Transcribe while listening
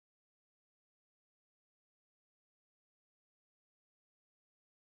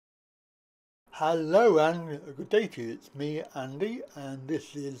Hello and good day to you. It's me, Andy, and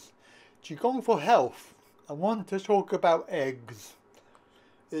this is Qigong for Health. I want to talk about eggs.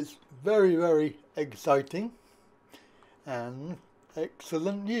 It's very exciting and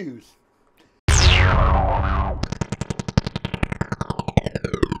excellent news.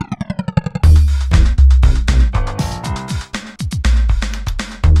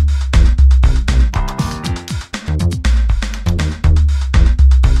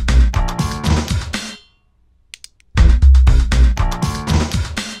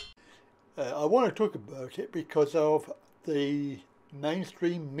 I want to talk about it because of the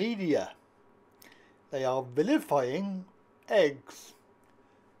mainstream media. They are vilifying eggs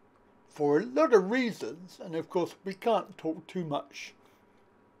for a lot of reasons, and of course we can't talk too much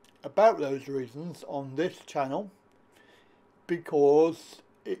about those reasons on this channel because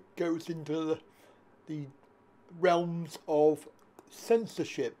it goes into the realms of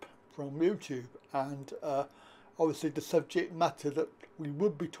censorship from YouTube, and obviously the subject matter that we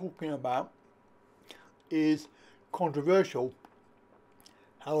would be talking about is controversial.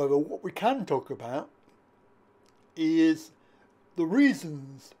 However, what we can talk about is the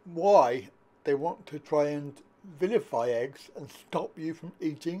reasons why they want to try and vilify eggs and stop you from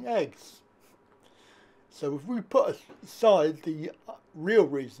eating eggs. So if we put aside the real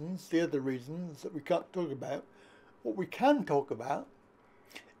reasons, the other reasons that we can't talk about, what we can talk about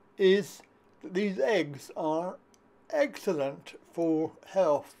is that these eggs are excellent for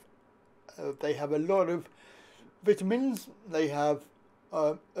health. They have a lot of vitamins, they have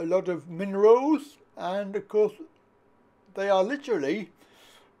a lot of minerals, and of course they are literally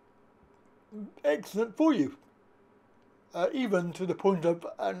excellent for you, even to the point of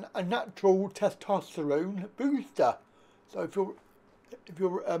a natural testosterone booster. So if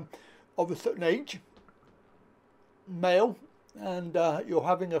you're of a certain age, male, and you're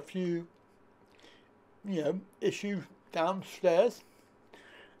having a few issues downstairs,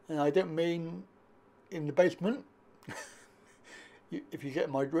 and I don't mean in the basement, if you get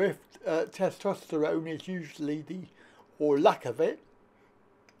my drift, testosterone is usually or lack of it,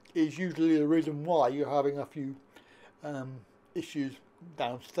 is usually the reason why you're having a few issues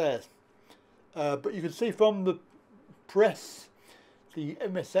downstairs. But you can see from the press, the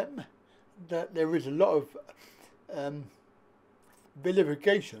MSM, that there is a lot of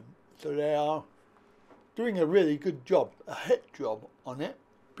vilification, so they are doing a really good job, a hit job on it,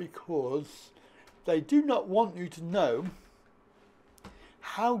 because they do not want you to know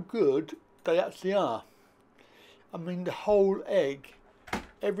how good they actually are. I mean, the whole egg,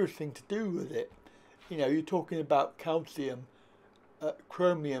 everything to do with it. You're talking about calcium,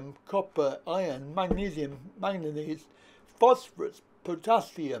 chromium, copper, iron, magnesium, manganese, phosphorus,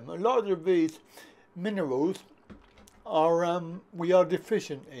 potassium. A lot of these minerals are we are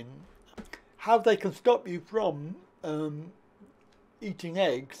deficient in. How they can stop you from eating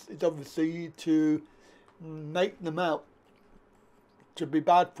eggs is obviously to make them out to be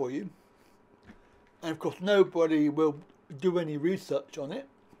bad for you, and of course nobody will do any research on it.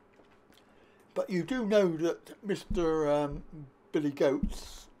 But you do know that Mr. Billy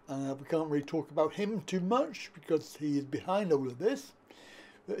Goats, we can't really talk about him too much because he is behind all of this,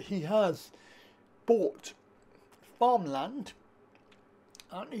 that he has bought farmland,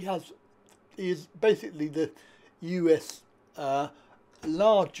 and he is basically the US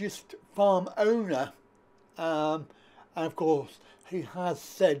largest farm owner, and of course he has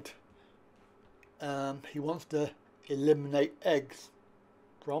said he wants to eliminate eggs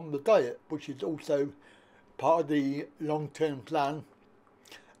from the diet, which is also part of the long-term plan,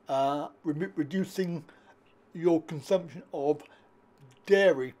 reducing your consumption of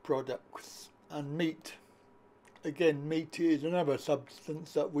dairy products and meat. Again, meat is another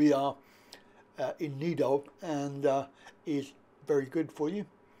substance that we are in need of, and is very good for you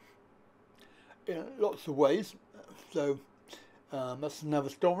in lots of ways. So that's another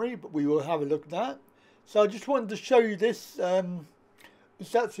story, but we will have a look at that. So I just wanted to show you this.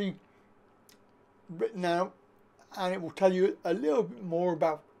 It's actually written out, and it will tell you a little bit more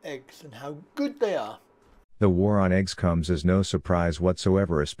about eggs and how good they are. The war on eggs comes as no surprise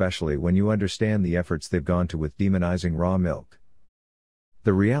whatsoever, especially when you understand the efforts they've gone to with demonizing raw milk.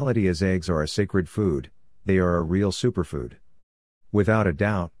 The reality is eggs are a sacred food, they are a real superfood. Without a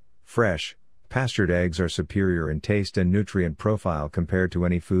doubt, fresh, pastured eggs are superior in taste and nutrient profile compared to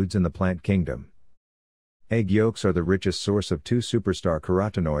any foods in the plant kingdom. Egg yolks are the richest source of two superstar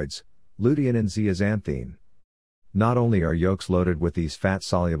carotenoids, lutein and zeaxanthin. Not only are yolks loaded with these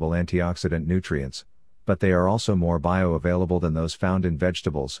fat-soluble antioxidant nutrients, but they are also more bioavailable than those found in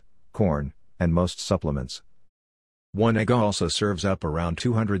vegetables, corn, and most supplements. One egg also serves up around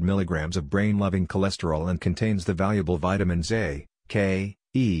 200 milligrams of brain-loving cholesterol and contains the valuable vitamins A, K,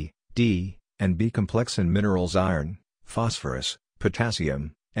 E, D, and B complex and minerals iron, phosphorus,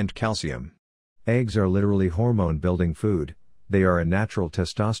 potassium, and calcium. Eggs are literally hormone-building food. They are a natural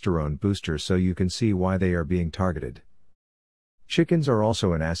testosterone booster, so you can see why they are being targeted. Chickens are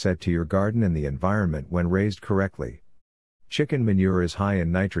also an asset to your garden and the environment when raised correctly. Chicken manure is high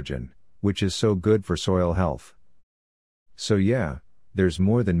in nitrogen, which is so good for soil health. So yeah, there's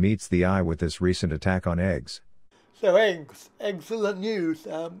more than meets the eye with this recent attack on eggs. So eggs, excellent news.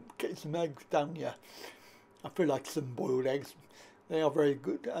 Get some eggs down here. I feel like some boiled eggs. They are very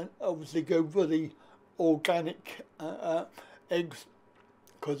good, and obviously go for the organic eggs,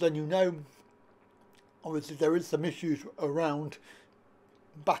 because then you know, obviously there is some issues around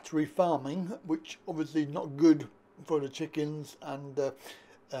battery farming, which obviously not good for the chickens and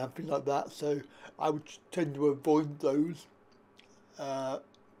things like that. So I would tend to avoid those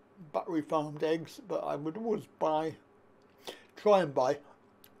battery farmed eggs, but I would always try and buy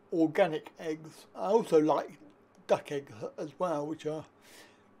organic eggs. I also like duck eggs as well, which are,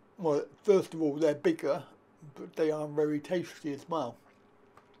 well, first of all, they're bigger, but they are very tasty as well.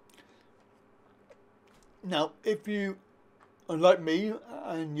 Now, if you are like me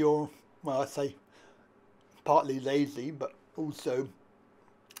and you're, well, I say partly lazy, but also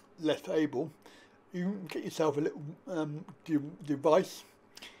less able, you can get yourself a little device.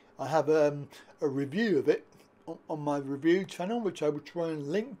 I have a review of it on my review channel, which I will try and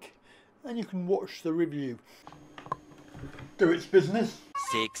link, and you can watch the review. Do its business.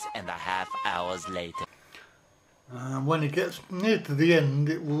 6.5 hours later. When it gets near to the end,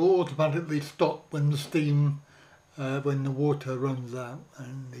 it will automatically stop when the steam, when the water runs out,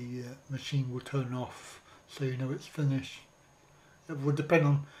 and the machine will turn off, so you know it's finished. It will depend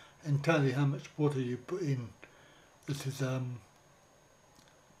on entirely how much water you put in. This is a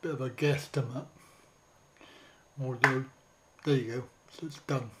bit of a guesstimate. Although, there you go, so it's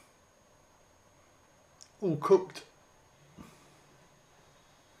done. All cooked.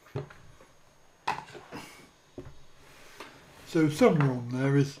 So somewhere on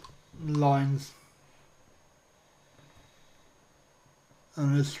there is lines,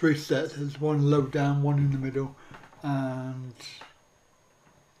 and there's 3 sets. There's one low down, one in the middle, and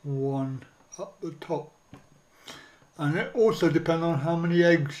one up the top. And it also depends on how many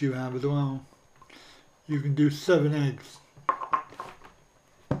eggs you have as well. You can do 7 eggs.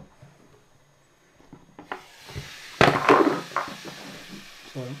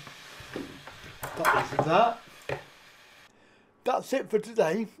 So that is that. That's it for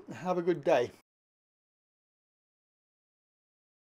today. Have a good day.